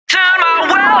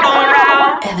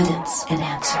evidence and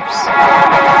answers.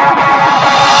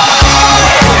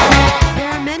 There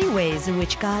are many ways in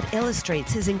which God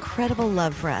illustrates his incredible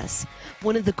love for us.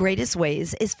 One of the greatest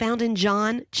ways is found in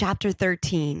John chapter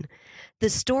 13, the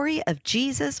story of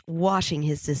Jesus washing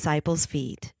his disciples'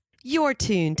 feet. You're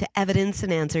tuned to Evidence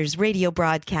and Answers radio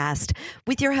broadcast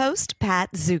with your host,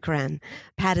 Pat Zukeran.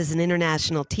 Pat is an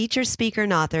international teacher, speaker,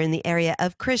 and author in the area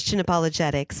of Christian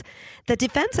apologetics, the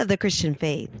defense of the Christian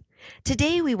faith.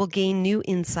 Today, we will gain new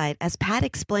insight as Pat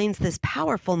explains this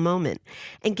powerful moment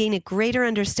and gain a greater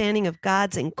understanding of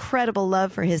God's incredible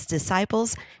love for his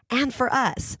disciples and for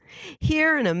us.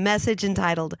 Here in a message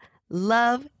entitled,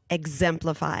 Love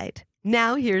Exemplified.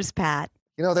 Now here's Pat.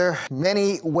 You know, there are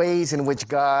many ways in which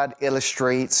God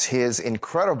illustrates his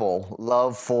incredible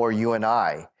love for you and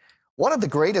I. One of the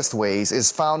greatest ways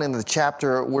is found in the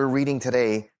chapter we're reading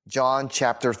today, John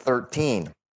chapter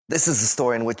 13. This is the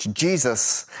story in which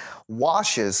Jesus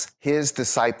washes his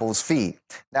disciples' feet.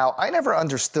 Now, I never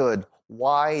understood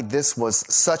why this was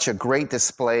such a great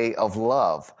display of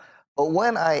love. But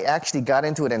when I actually got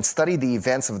into it and studied the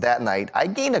events of that night, I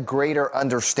gained a greater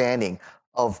understanding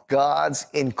of God's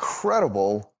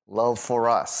incredible love for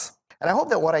us. And I hope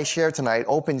that what I share tonight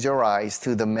opens your eyes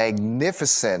to the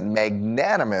magnificent,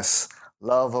 magnanimous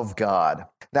love of God.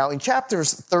 Now, in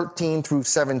chapters 13 through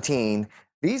 17,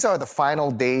 these are the final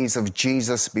days of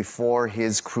Jesus before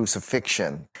his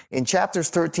crucifixion. In chapters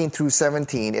 13 through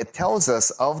 17, it tells us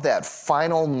of that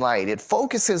final night. It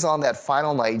focuses on that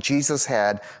final night Jesus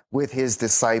had with his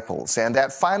disciples. And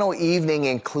that final evening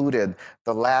included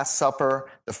the Last Supper,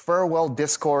 the farewell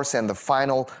discourse, and the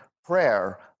final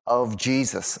prayer of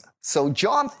Jesus. So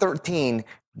John 13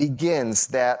 begins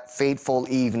that fateful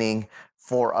evening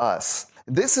for us.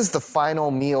 This is the final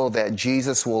meal that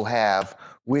Jesus will have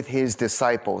with his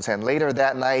disciples. And later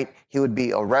that night, he would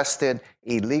be arrested,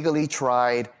 illegally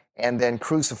tried, and then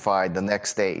crucified the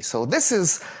next day. So this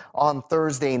is on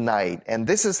Thursday night, and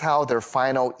this is how their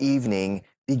final evening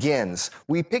begins.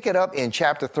 We pick it up in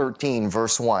chapter 13,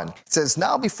 verse 1. It says,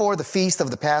 "Now before the feast of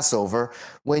the Passover,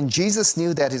 when Jesus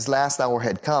knew that his last hour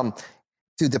had come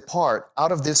to depart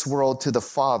out of this world to the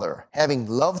Father, having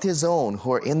loved his own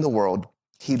who are in the world,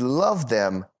 he loved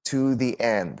them to the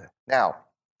end." Now,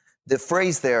 the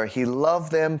phrase there, he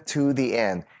loved them to the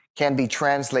end, can be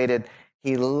translated,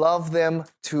 he loved them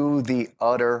to the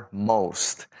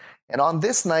uttermost. And on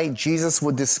this night, Jesus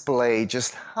would display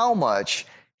just how much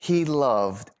he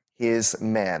loved his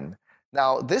men.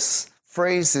 Now, this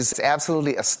phrase is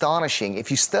absolutely astonishing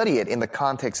if you study it in the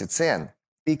context it's in,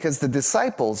 because the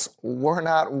disciples were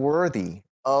not worthy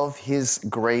of his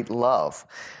great love.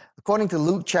 According to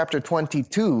Luke chapter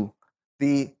 22,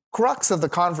 the crux of the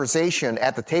conversation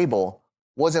at the table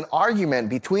was an argument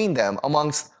between them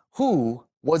amongst who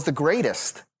was the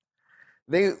greatest.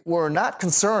 They were not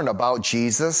concerned about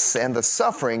Jesus and the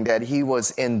suffering that he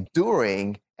was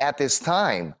enduring at this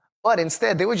time, but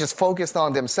instead they were just focused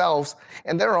on themselves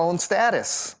and their own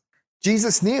status.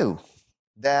 Jesus knew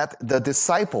that the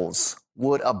disciples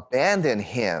would abandon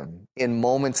him in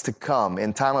moments to come.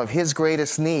 In time of his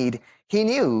greatest need, he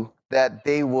knew that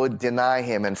they would deny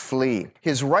him and flee.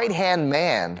 His right-hand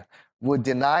man would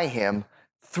deny him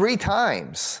 3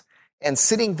 times. And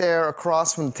sitting there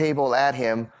across from the table at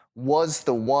him was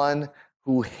the one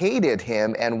who hated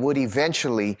him and would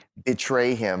eventually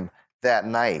betray him that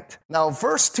night. Now,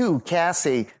 verse 2 casts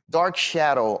a dark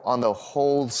shadow on the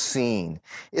whole scene.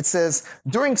 It says,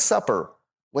 "During supper,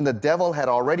 when the devil had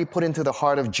already put into the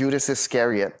heart of Judas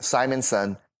Iscariot, Simon's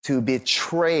son, to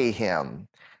betray him."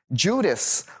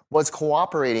 Judas was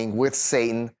cooperating with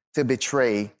Satan to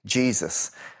betray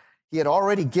Jesus. He had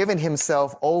already given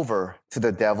himself over to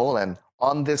the devil, and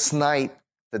on this night,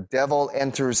 the devil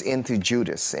enters into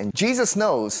Judas. And Jesus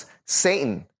knows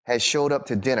Satan has showed up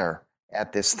to dinner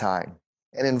at this time.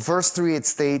 And in verse 3, it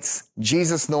states,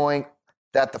 Jesus knowing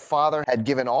that the Father had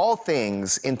given all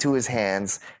things into his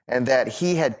hands, and that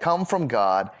he had come from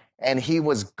God, and he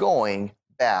was going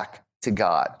back to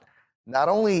God. Not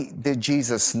only did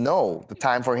Jesus know the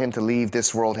time for him to leave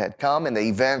this world had come and the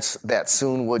events that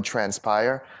soon would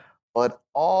transpire, but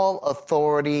all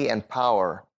authority and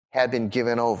power had been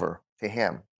given over to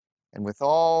him. And with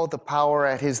all the power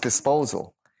at his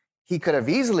disposal, he could have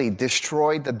easily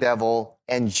destroyed the devil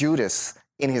and Judas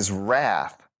in his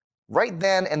wrath right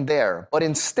then and there. But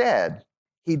instead,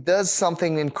 he does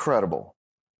something incredible.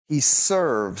 He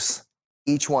serves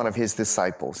each one of his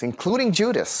disciples, including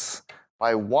Judas,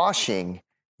 by washing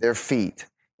their feet,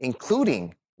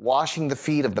 including washing the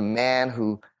feet of the man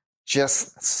who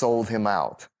just sold him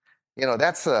out. You know,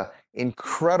 that's an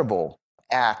incredible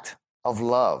act of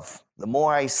love. The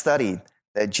more I studied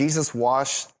that Jesus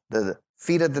washed the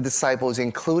feet of the disciples,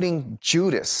 including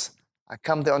Judas, I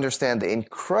come to understand the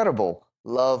incredible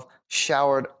love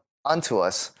showered unto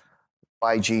us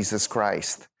by Jesus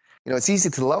Christ. It's easy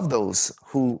to love those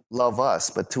who love us,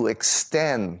 but to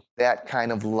extend that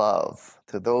kind of love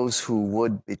to those who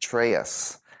would betray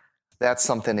us, that's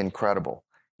something incredible.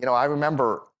 I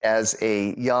remember as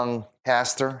a young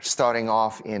pastor starting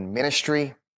off in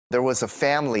ministry, there was a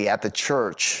family at the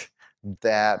church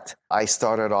that I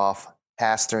started off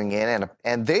pastoring in,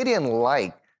 and they didn't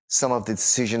like some of the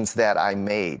decisions that I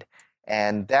made.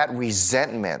 And that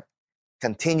resentment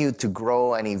continued to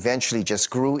grow and eventually just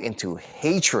grew into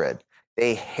hatred.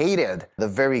 They hated the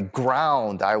very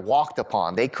ground I walked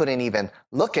upon. They couldn't even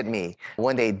look at me.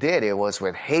 When they did, it was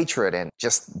with hatred and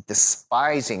just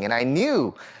despising. And I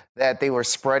knew that they were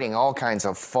spreading all kinds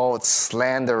of false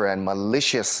slander and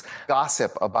malicious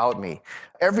gossip about me.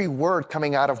 Every word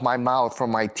coming out of my mouth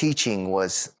from my teaching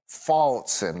was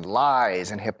false and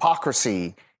lies and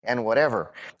hypocrisy and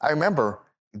whatever. I remember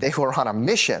they were on a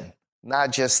mission,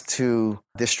 not just to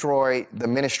destroy the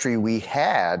ministry we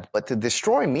had, but to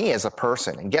destroy me as a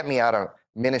person and get me out of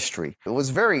ministry. It was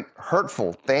a very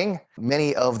hurtful thing.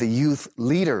 Many of the youth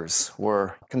leaders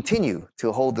continue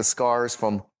to hold the scars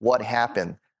from what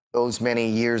happened those many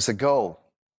years ago.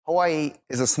 Hawaii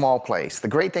is a small place. The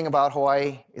great thing about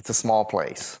Hawaii, it's a small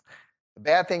place. The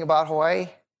bad thing about Hawaii,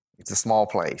 it's a small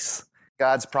place.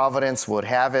 God's providence would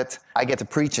have it. I get to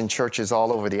preach in churches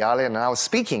all over the island, and I was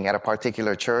speaking at a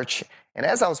particular church, and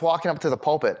as I was walking up to the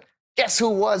pulpit, guess who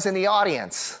was in the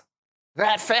audience?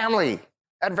 That family,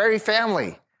 that very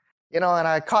family. And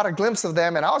I caught a glimpse of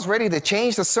them, and I was ready to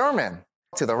change the sermon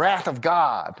to the wrath of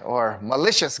God or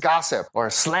malicious gossip or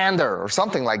slander or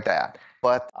something like that.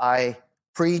 But I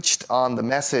preached on the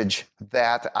message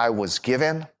that I was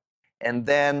given, and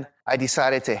then I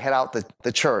decided to head out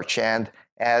the church. And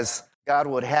as God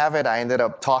would have it, I ended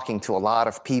up talking to a lot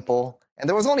of people. And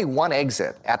there was only one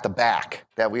exit at the back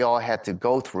that we all had to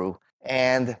go through.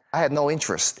 And I had no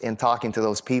interest in talking to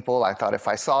those people. I thought if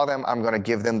I saw them, I'm going to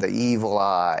give them the evil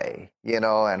eye,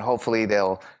 and hopefully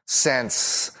they'll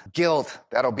sense guilt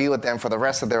that'll be with them for the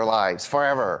rest of their lives,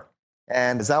 forever.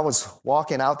 And as I was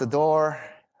walking out the door,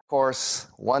 of course,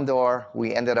 one door,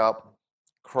 we ended up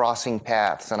crossing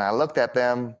paths. And I looked at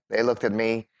them, they looked at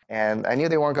me, and I knew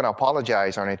they weren't going to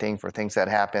apologize or anything for things that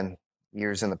happened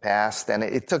years in the past. And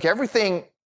it took everything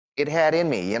it had in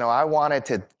me. I wanted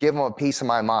to give them a piece of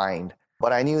my mind,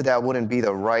 but I knew that wouldn't be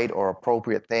the right or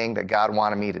appropriate thing that God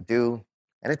wanted me to do.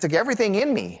 And it took everything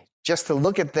in me just to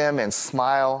look at them and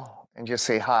smile and just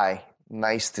say, hi,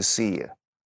 nice to see you.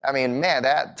 I mean, man,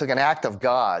 that took an act of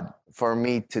God for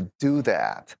me to do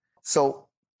that. So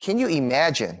can you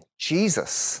imagine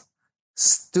Jesus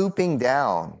stooping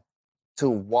down to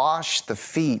wash the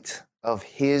feet of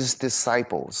his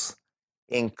disciples,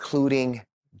 including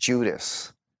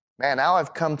Judas? Man, now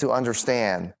I've come to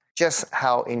understand just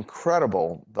how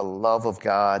incredible the love of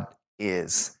God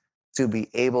is, to be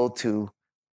able to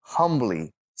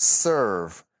humbly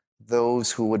serve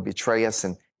those who would betray us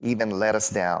and even let us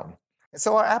down. And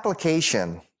so our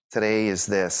application today is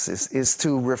this, is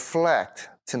to reflect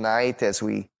tonight as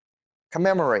we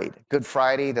commemorate Good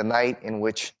Friday, the night in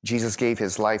which Jesus gave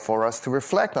his life for us, to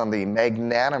reflect on the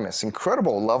magnanimous,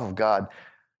 incredible love of God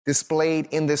displayed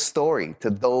in this story to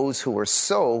those who were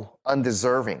so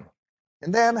undeserving.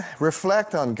 And then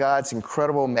reflect on God's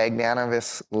incredible,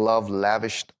 magnanimous love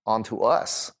lavished onto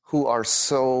us who are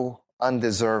so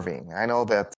undeserving. I know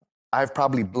that I've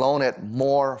probably blown it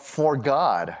more for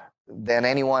God than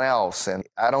anyone else, and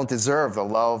I don't deserve the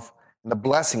love and the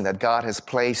blessing that God has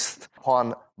placed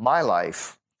upon my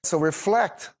life. So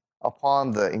reflect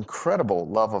upon the incredible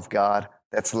love of God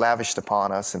that's lavished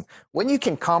upon us. And when you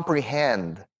can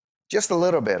comprehend just a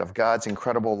little bit of God's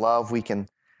incredible love, we can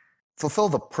fulfill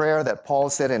the prayer that Paul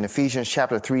said in Ephesians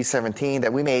chapter 3:17,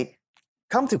 that we may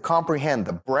come to comprehend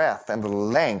the breadth and the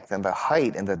length and the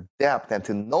height and the depth, and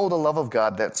to know the love of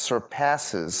God that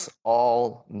surpasses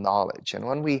all knowledge. And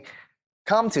when we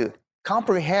come to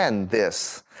comprehend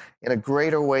this in a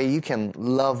greater way, you can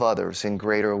love others in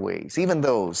greater ways, even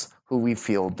those who we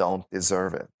feel don't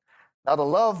deserve it. Now, the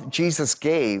love Jesus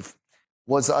gave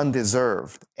was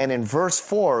undeserved. And in verse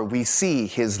 4, we see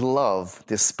his love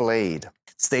displayed.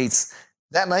 It states,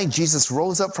 that night Jesus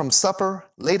rose up from supper,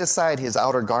 laid aside his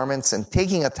outer garments, and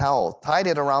taking a towel, tied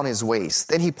it around his waist.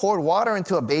 Then he poured water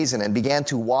into a basin and began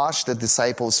to wash the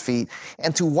disciples' feet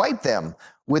and to wipe them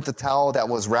with the towel that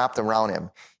was wrapped around him.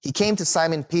 He came to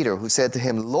Simon Peter, who said to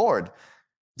him, Lord,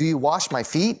 do you wash my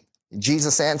feet?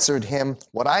 Jesus answered him,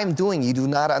 what I am doing you do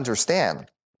not understand,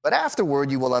 but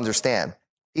afterward you will understand.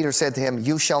 Peter said to him,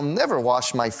 you shall never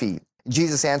wash my feet.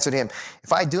 Jesus answered him,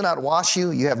 "If I do not wash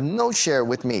you, you have no share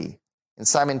with me." And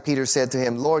Simon Peter said to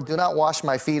him, "Lord, do not wash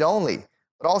my feet only,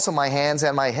 but also my hands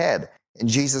and my head." And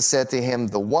Jesus said to him,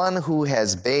 "The one who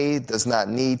has bathed does not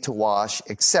need to wash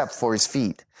except for his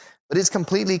feet, but is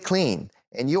completely clean.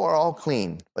 And you are all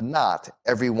clean, but not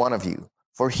every one of you."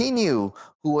 For he knew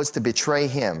who was to betray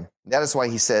him. That is why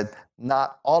he said,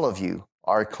 "Not all of you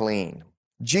are clean."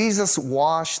 Jesus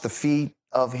washed the feet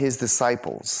of his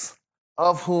disciples,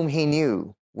 of whom he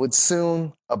knew would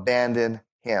soon abandon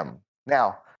him.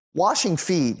 Now, washing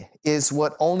feet is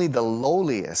what only the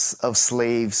lowliest of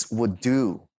slaves would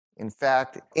do. In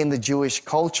fact, in the Jewish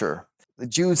culture, the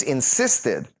Jews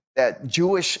insisted that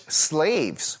Jewish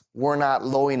slaves were not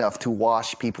low enough to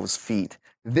wash people's feet.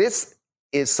 This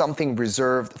is something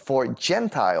reserved for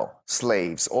Gentile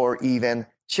slaves or even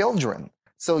children.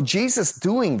 So Jesus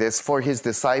doing this for his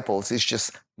disciples is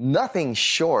just nothing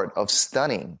short of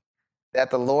stunning,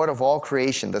 that the Lord of all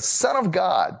creation, the Son of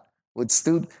God, would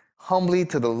stoop humbly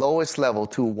to the lowest level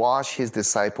to wash his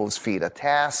disciples' feet, a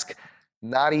task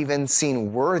not even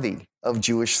seen worthy of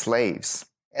Jewish slaves.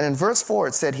 And in verse 4,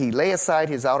 it said, he lay aside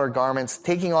his outer garments,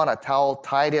 taking on a towel,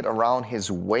 tied it around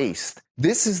his waist.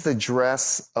 This is the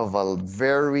dress of a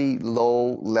very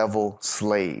low-level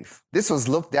slave. This was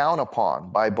looked down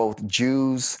upon by both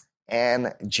Jews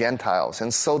and Gentiles.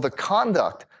 And so the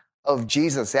conduct of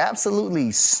Jesus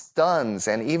absolutely stuns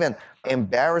and even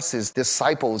embarrasses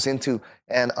disciples into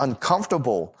an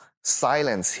uncomfortable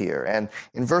silence here. And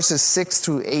in verses 6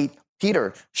 through 8,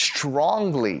 Peter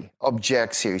strongly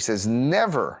objects here. He says,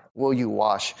 "Never will you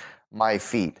wash my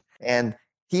feet." And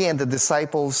he and the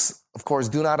disciples, of course,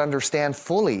 do not understand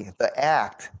fully the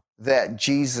act that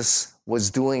Jesus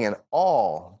was doing and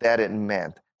all that it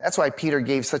meant. That's why Peter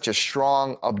gave such a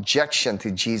strong objection to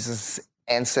Jesus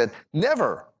and said,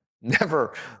 "Never,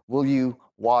 never will you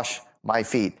wash my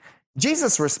feet."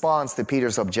 Jesus responds to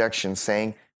Peter's objection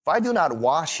saying, "If I do not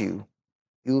wash you,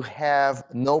 you have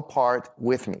no part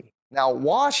with me." Now,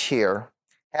 wash here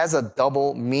has a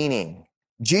double meaning.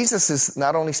 Jesus is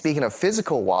not only speaking of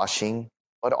physical washing,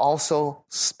 but also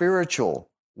spiritual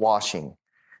washing.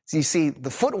 So you see,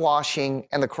 the foot washing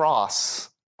and the cross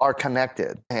are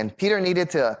connected. And Peter needed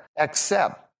to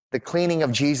accept the cleaning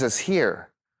of Jesus here,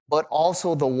 but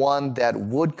also the one that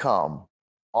would come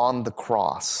on the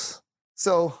cross.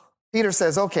 So Peter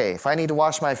says, "Okay, if I need to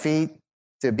wash my feet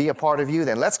to be a part of you,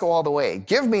 then let's go all the way.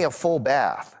 Give me a full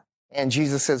bath." And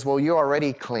Jesus says, "Well, you're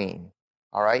already clean,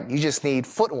 all right? You just need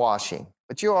foot washing,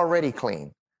 but you're already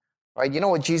clean." Right? You know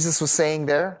what Jesus was saying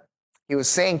there? He was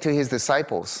saying to his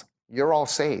disciples, "You're all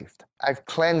saved. I've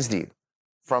cleansed you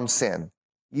from sin.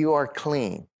 You are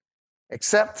clean."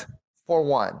 Except for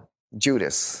one,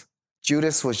 Judas.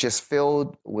 Judas was just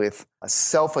filled with a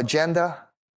self-agenda.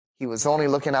 He was only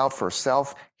looking out for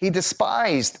self. He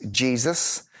despised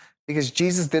Jesus because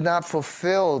Jesus did not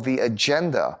fulfill the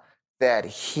agenda that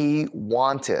he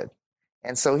wanted.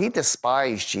 And so he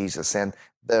despised Jesus, and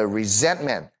the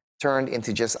resentment turned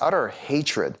into just utter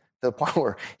hatred, to the point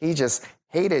where he just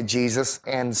hated Jesus,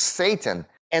 and Satan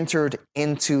entered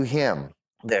into him.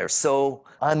 There, so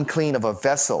unclean of a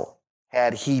vessel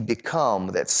had he become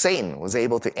that Satan was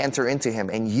able to enter into him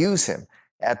and use him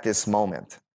at this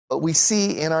moment. But we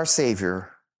see in our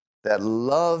Savior that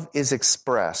love is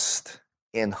expressed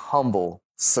in humble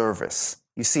service.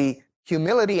 You see,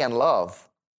 humility and love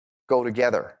go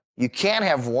together. You can't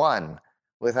have one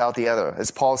without the other.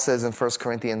 As Paul says in 1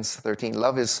 Corinthians 13,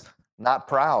 love is not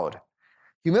proud.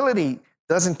 Humility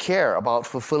doesn't care about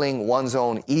fulfilling one's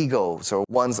own egos or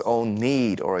one's own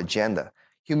need or agenda.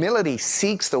 Humility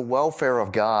seeks the welfare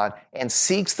of God and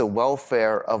seeks the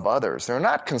welfare of others. They're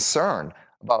not concerned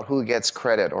about who gets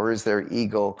credit or is their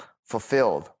ego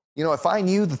fulfilled. You know, if I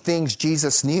knew the things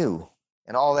Jesus knew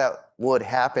and all that would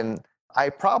happen, I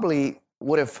probably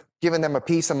would have given them a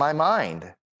piece of my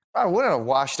mind. I wouldn't have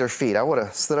washed their feet. I would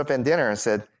have stood up in dinner and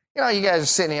said, "You know, you guys are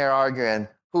sitting here arguing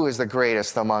who is the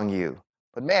greatest among you.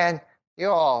 But man,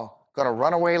 you're all going to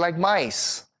run away like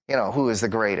mice. You know, who is the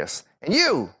greatest? And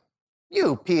you,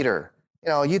 Peter, you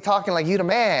know, you talking like you the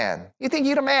man. You think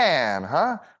you the man,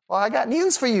 huh? Well, I got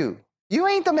news for you. You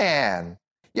ain't the man.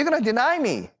 You're going to deny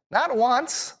me. Not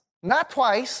once, not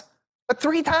twice, but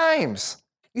 3 times.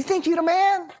 You think you the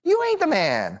man? You ain't the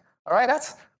man." All right,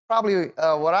 that's probably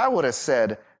what I would have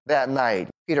said that night.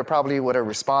 Peter probably would have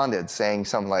responded saying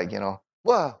something like,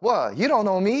 what, you don't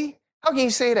know me? How can you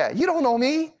say that? You don't know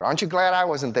me? Aren't you glad I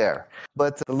wasn't there?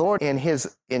 But the Lord, in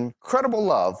his incredible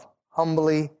love,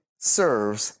 humbly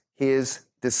serves his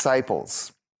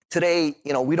disciples. Today,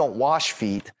 we don't wash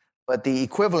feet, but the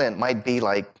equivalent might be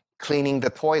like cleaning the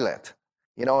toilet.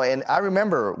 And I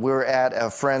remember we were at a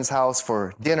friend's house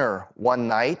for dinner one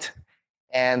night,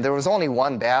 and there was only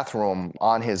one bathroom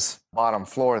on his bottom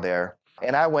floor there.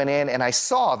 And I went in and I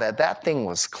saw that thing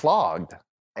was clogged.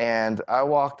 And I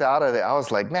walked out of there. I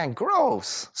was like, man,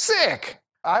 gross, sick.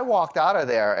 I walked out of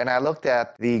there and I looked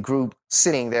at the group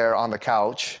sitting there on the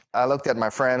couch. I looked at my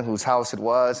friend whose house it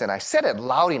was, and I said it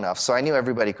loud enough so I knew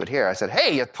everybody could hear. I said,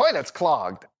 hey, your toilet's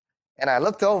clogged. And I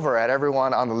looked over at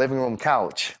everyone on the living room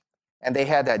couch, and they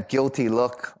had that guilty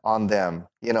look on them,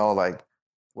 like,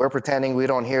 we're pretending we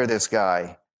don't hear this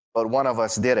guy, but one of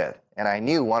us did it. And I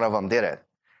knew one of them did it.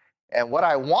 And what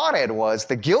I wanted was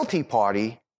the guilty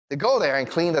party to go there and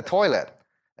clean the toilet,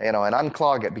 and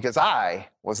unclog it, because I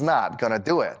was not going to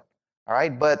do it. All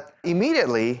right. But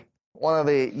immediately, one of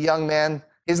the young men,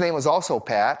 his name was also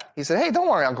Pat. He said, hey, don't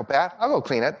worry, Uncle Pat, I'll go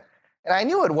clean it. And I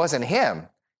knew it wasn't him.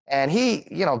 And he,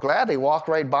 gladly walked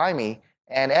right by me.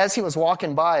 And as he was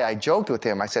walking by, I joked with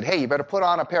him. I said, hey, you better put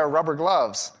on a pair of rubber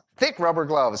gloves, thick rubber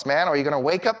gloves, man, or you're going to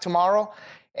wake up tomorrow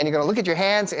and you're going to look at your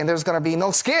hands and there's going to be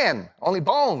no skin, only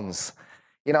bones.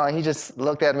 And he just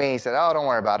looked at me. He said, oh, don't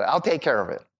worry about it. I'll take care of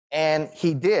it. And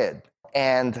he did.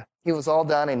 And he was all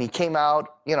done. And he came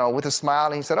out, with a smile.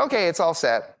 And he said, okay, it's all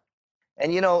set.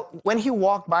 And, when he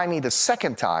walked by me the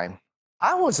second time,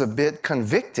 I was a bit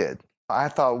convicted. I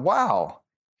thought, wow,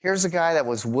 here's a guy that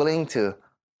was willing to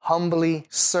humbly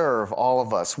serve all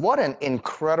of us. What an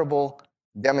incredible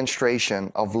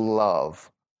demonstration of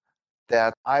love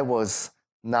that I was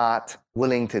not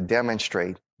willing to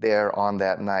demonstrate there on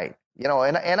that night.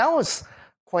 And I was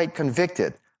quite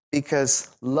convicted,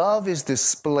 because love is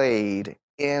displayed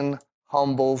in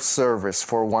humble service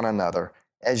for one another,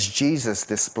 as Jesus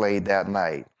displayed that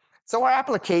night. So our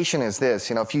application is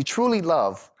this, if you truly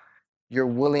love, you're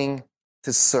willing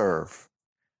to serve.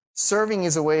 Serving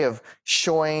is a way of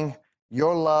showing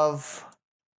your love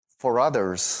for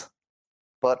others,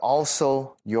 but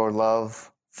also your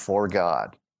love for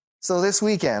God. So this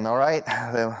weekend, all right,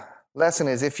 the lesson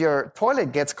is, if your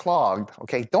toilet gets clogged,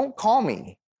 okay, don't call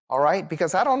me, all right,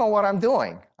 because I don't know what I'm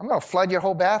doing. I'm going to flood your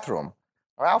whole bathroom,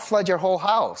 or I'll flood your whole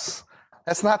house.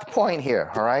 That's not the point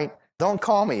here, all right? Don't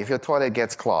call me if your toilet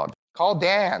gets clogged. Call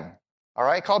Dan, all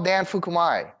right? Call Dan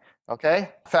Fukumai, okay?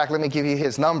 In fact, let me give you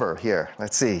his number here.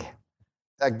 Let's see.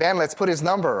 Like, Ben, let's put his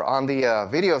number on the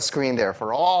video screen there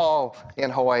for all in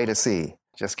Hawaii to see.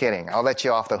 Just kidding. I'll let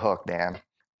you off the hook, Dan.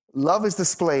 Love is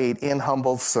displayed in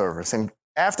humble service. And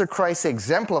after Christ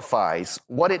exemplifies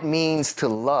what it means to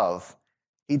love,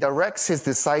 he directs his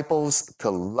disciples to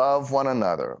love one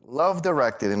another. Love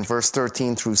directed in verse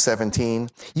 13 through 17.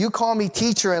 You call me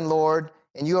teacher and Lord,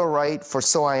 and you are right, for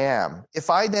so I am. If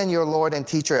I then, your Lord and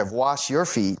teacher, have washed your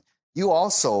feet, you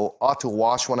also ought to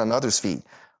wash one another's feet.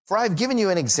 For I have given you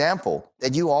an example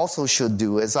that you also should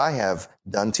do as I have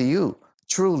done to you.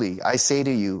 Truly, I say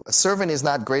to you, a servant is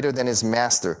not greater than his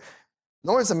master,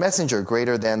 nor is a messenger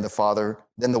greater than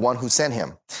the one who sent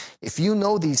him. If you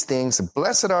know these things,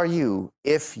 blessed are you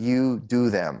if you do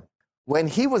them. When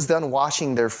he was done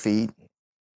washing their feet,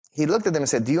 he looked at them and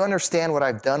said, do you understand what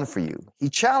I've done for you? He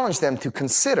challenged them to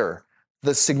consider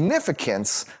the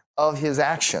significance of his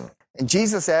action. And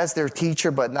Jesus, as their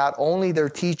teacher, but not only their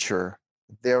teacher,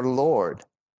 their Lord,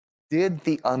 did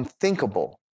the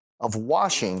unthinkable of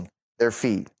washing their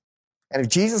feet. And if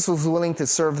Jesus was willing to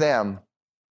serve them,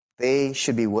 they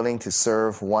should be willing to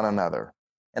serve one another.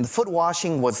 And the foot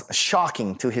washing was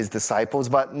shocking to his disciples,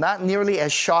 but not nearly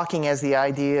as shocking as the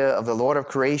idea of the Lord of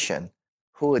creation,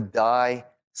 who would die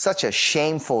such a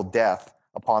shameful death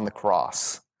upon the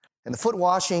cross. And the foot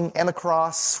washing and the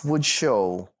cross would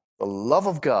show the love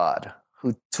of God,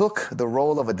 who took the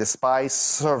role of a despised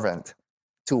servant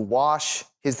to wash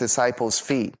his disciples'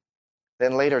 feet,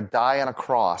 then later die on a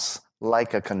cross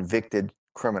like a convicted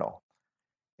criminal.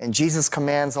 And Jesus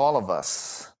commands all of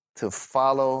us to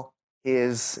follow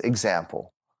his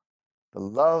example. The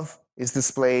love is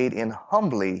displayed in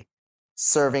humbly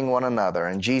serving one another.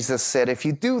 And Jesus said, if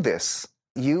you do this,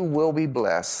 you will be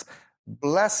blessed.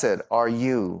 Blessed are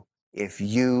you if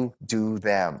you do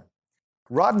them.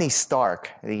 Rodney Stark,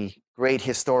 the great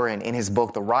historian, in his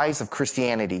book, The Rise of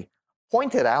Christianity,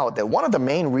 pointed out that one of the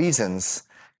main reasons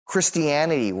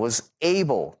Christianity was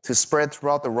able to spread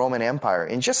throughout the Roman Empire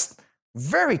in just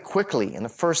very quickly in the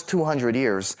first 200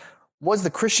 years was the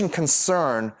Christian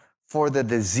concern for the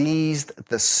diseased,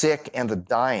 the sick, and the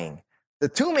dying. The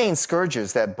two main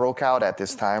scourges that broke out at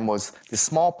this time was the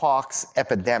smallpox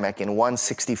epidemic in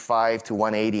 165 to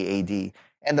 180 AD,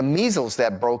 and the measles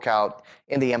that broke out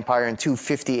in the empire in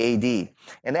 250 AD.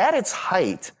 And at its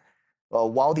height,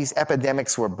 while these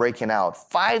epidemics were breaking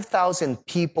out, 5,000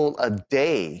 people a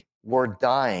day were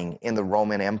dying in the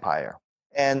Roman Empire.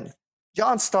 And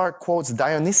John Stark quotes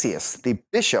Dionysius, the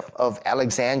bishop of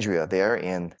Alexandria there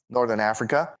in northern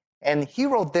Africa. And he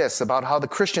wrote this about how the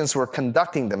Christians were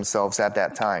conducting themselves at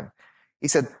that time. He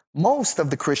said, most of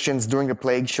the Christians during the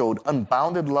plague showed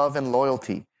unbounded love and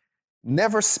loyalty,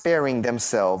 never sparing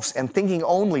themselves and thinking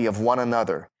only of one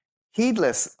another.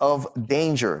 Heedless of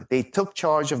danger, they took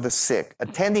charge of the sick,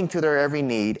 attending to their every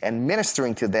need and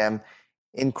ministering to them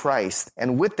in Christ.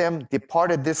 And with them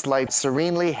departed this life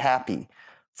serenely happy,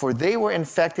 for they were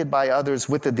infected by others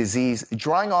with the disease,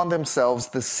 drawing on themselves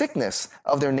the sickness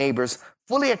of their neighbors,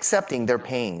 fully accepting their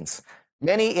pains.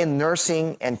 Many in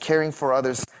nursing and caring for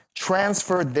others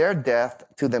transferred their death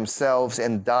to themselves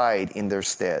and died in their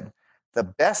stead. The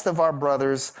best of our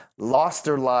brothers lost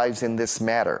their lives in this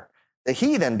matter. The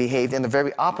heathen behaved in the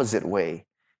very opposite way.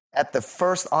 At the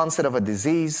first onset of a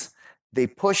disease, they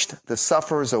pushed the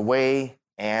sufferers away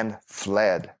and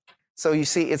fled. So you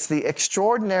see, it's the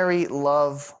extraordinary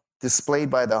love displayed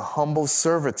by the humble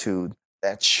servitude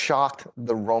that shocked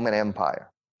the Roman Empire.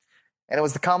 And it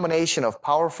was the combination of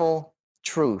powerful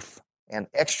truth and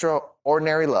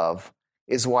extraordinary love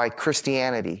is why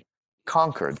Christianity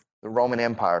conquered the Roman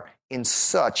Empire in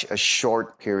such a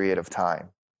short period of time.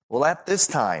 Well, at this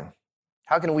time,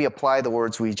 how can we apply the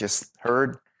words we just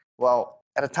heard? Well,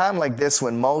 at a time like this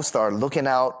when most are looking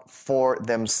out for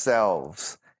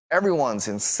themselves, everyone's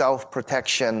in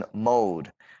self-protection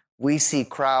mode. We see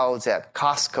crowds at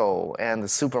Costco and the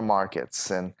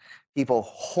supermarkets and people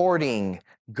hoarding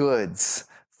goods,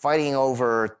 fighting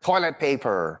over toilet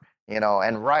paper,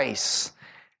 and rice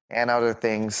and other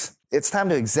things. It's time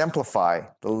to exemplify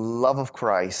the love of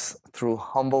Christ through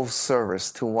humble service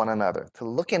to one another, to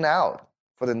looking out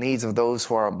for the needs of those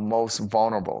who are most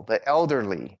vulnerable, the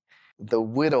elderly, the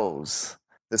widows,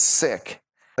 the sick.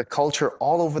 The culture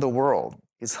all over the world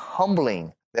is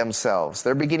humbling themselves.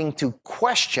 They're beginning to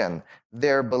question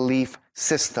their belief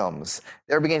systems.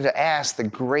 They're beginning to ask the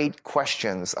great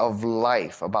questions of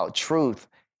life about truth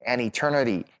and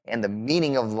eternity and the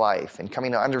meaning of life and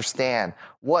coming to understand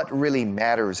what really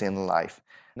matters in life.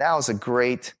 Now is a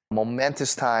great,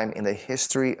 momentous time in the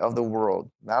history of the world,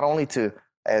 not only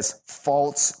as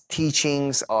false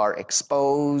teachings are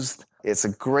exposed, it's a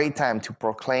great time to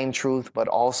proclaim truth, but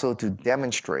also to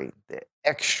demonstrate the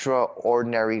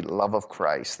extraordinary love of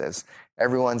Christ as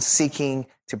everyone's seeking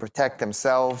to protect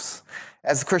themselves.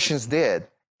 As the Christians did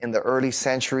in the early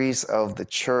centuries of the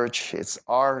church, it's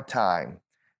our time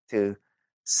to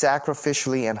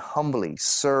sacrificially and humbly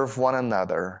serve one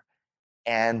another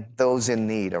and those in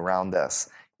need around us.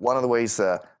 One of the ways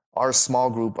our small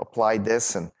group applied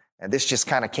this, and this just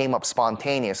kind of came up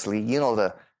spontaneously,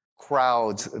 the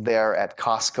crowds there at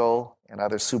Costco and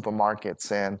other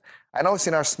supermarkets. And I noticed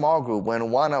in our small group, when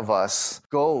one of us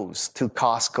goes to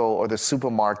Costco or the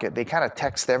supermarket, they kind of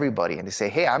text everybody and they say,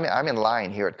 hey, I'm in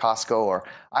line here at Costco, or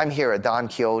I'm here at Don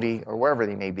Quixote, or wherever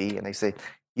they may be. And they say,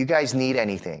 you guys need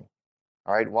anything?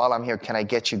 All right, while I'm here, can I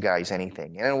get you guys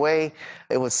anything? And in a way,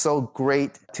 it was so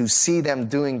great to see them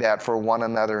doing that for one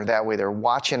another. That way they're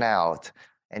watching out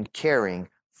and caring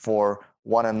for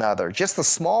one another. Just a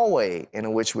small way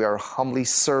in which we are humbly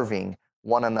serving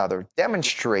one another,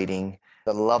 demonstrating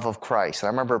the love of Christ. I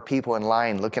remember people in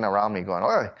line looking around me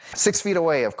going, 6 feet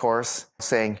away, of course,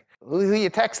 saying, who are you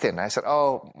texting? I said,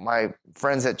 my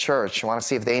friends at church. I want to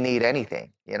see if they need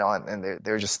anything, and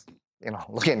they're just,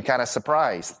 looking kind of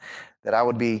surprised that I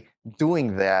would be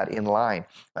doing that in line.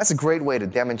 That's a great way to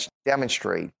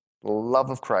demonstrate the love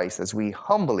of Christ as we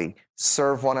humbly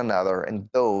serve one another and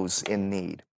those in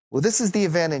need. Well, this is the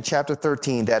event in chapter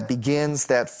 13 that begins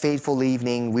that fateful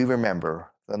evening we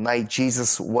remember, the night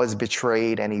Jesus was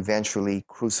betrayed and eventually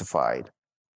crucified.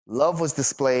 Love was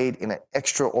displayed in an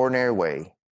extraordinary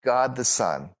way. God the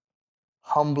Son,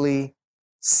 humbly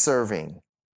serving,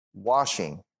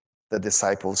 washing the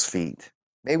disciples' feet.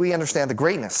 May we understand the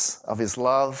greatness of his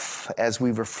love as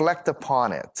we reflect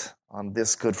upon it on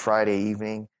this Good Friday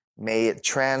evening. May it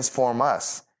transform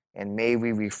us, and may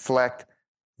we reflect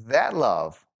that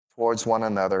love towards one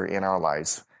another in our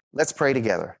lives. Let's pray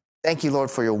together. Thank you,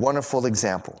 Lord, for your wonderful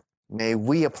example. May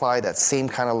we apply that same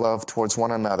kind of love towards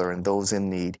one another and those in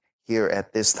need here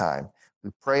at this time.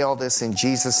 We pray all this in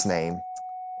Jesus' name.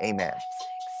 Amen.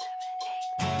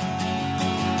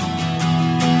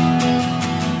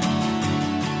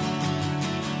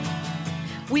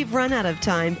 We've run out of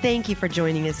time. Thank you for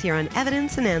joining us here on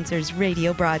Evidence and Answers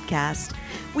radio broadcast.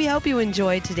 We hope you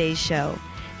enjoyed today's show.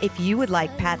 If you would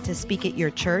like Pat to speak at your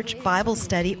church, Bible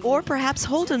study, or perhaps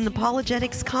hold an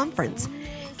apologetics conference,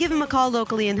 give him a call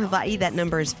locally in Hawaii. That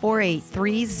number is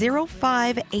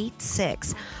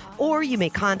 483-0586. Or you may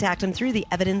contact him through the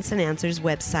Evidence and Answers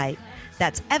website.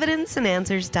 That's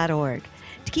evidenceandanswers.org.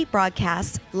 To keep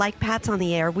broadcasts like Pat's on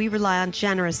the Air, we rely on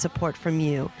generous support from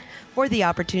you. For the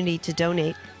opportunity to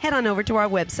donate, head on over to our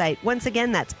website. Once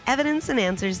again, that's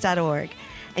evidenceandanswers.org.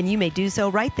 And you may do so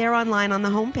right there online on the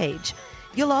homepage.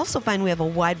 You'll also find we have a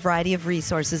wide variety of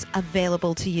resources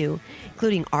available to you,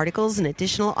 including articles and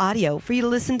additional audio for you to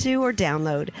listen to or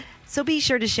download. So be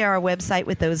sure to share our website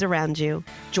with those around you.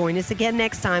 Join us again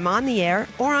next time on the air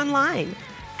or online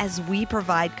as we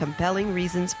provide compelling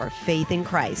reasons for faith in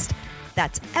Christ.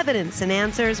 That's Evidence and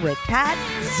Answers with Pat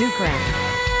Zukeran.